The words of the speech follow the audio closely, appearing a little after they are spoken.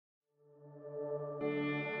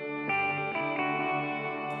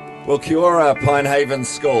Well, kia ora, Pinehaven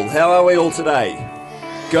School. How are we all today?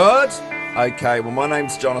 Good? Okay, well, my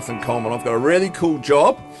name's Jonathan Coleman. I've got a really cool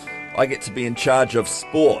job. I get to be in charge of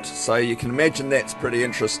sport, so you can imagine that's pretty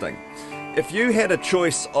interesting. If you had a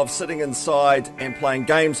choice of sitting inside and playing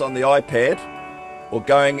games on the iPad, or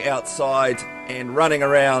going outside and running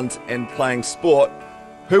around and playing sport,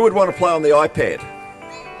 who would want to play on the iPad?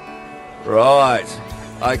 Right,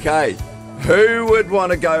 okay. Who would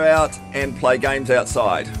want to go out and play games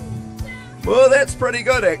outside? Well, that's pretty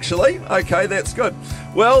good actually. Okay, that's good.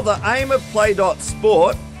 Well, the aim of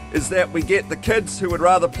Play.Sport is that we get the kids who would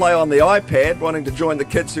rather play on the iPad wanting to join the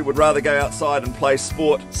kids who would rather go outside and play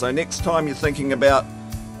sport. So next time you're thinking about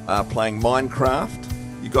playing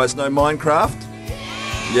Minecraft, you guys know Minecraft?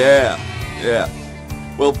 Yeah.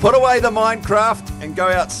 Well, put away the Minecraft and go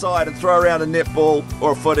outside and throw around a netball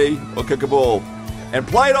or a footy or kick a ball. And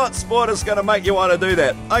Play.Sport is going to make you want to do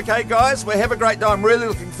that. Okay, guys, well, have a great day. I'm really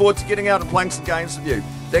looking forward to getting out and playing some games with you.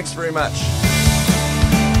 Thanks very much.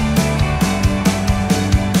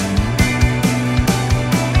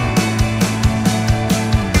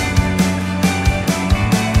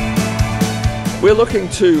 We're looking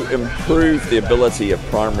to improve the ability of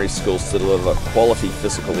primary schools to deliver quality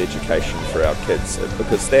physical education for our kids,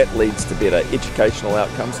 because that leads to better educational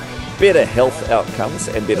outcomes, better health outcomes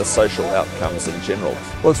and better social outcomes in general.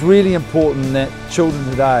 Well, it's really important that children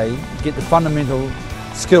today get the fundamental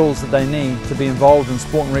skills that they need to be involved in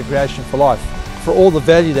sport and recreation for life. For all the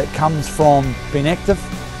value that comes from being active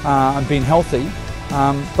and being healthy,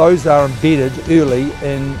 those are embedded early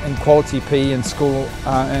in quality PE in school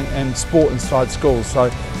and sport inside schools. So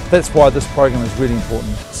that's why this program is really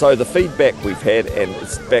important. So the feedback we've had, and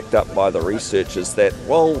it's backed up by the research, is that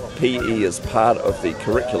while PE is part of the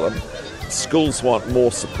curriculum, schools want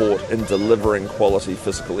more support in delivering quality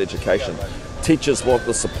physical education. Teachers want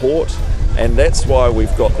the support, and that's why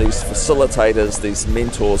we've got these facilitators, these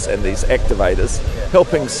mentors and these activators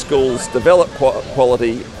helping schools develop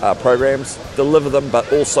quality programs, deliver them,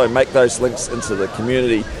 but also make those links into the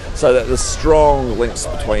community so that there's strong links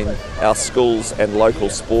between our schools and local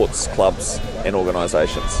sports clubs and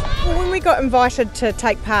organisations. Well, when we got invited to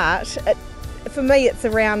take part, for me it's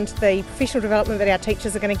around the professional development that our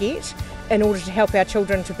teachers are going to get in order to help our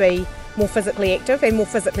children to be more physically active and more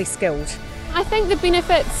physically skilled. I think the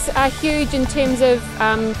benefits are huge in terms of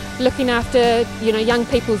looking after young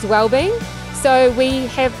people's well-being. So we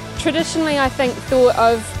have traditionally, I think, thought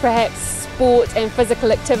of perhaps sport and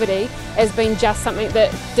physical activity as being just something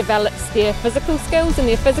that develops their physical skills and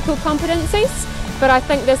their physical competencies. But I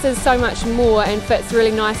think this is so much more and fits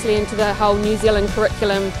really nicely into the whole New Zealand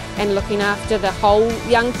curriculum and looking after the whole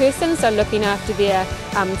young person, so looking after their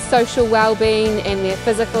social well-being and their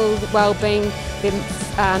physical well-being, their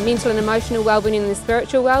mental and emotional well-being and their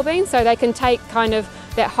spiritual well-being, so they can take kind of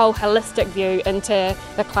that whole holistic view into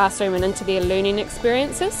the classroom and into their learning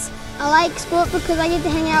experiences. I like sport because I get to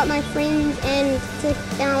hang out with my friends and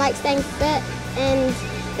I like staying fit, and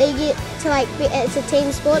you get to it's a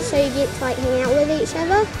team sport, so you get to hang out with each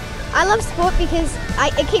other. I love sport because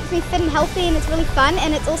it keeps me fit and healthy, and it's really fun,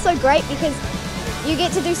 and it's also great because you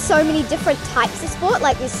get to do so many different types of sport,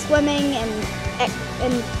 like there's swimming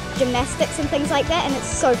and gymnastics and things like that, and it's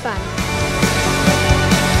so fun.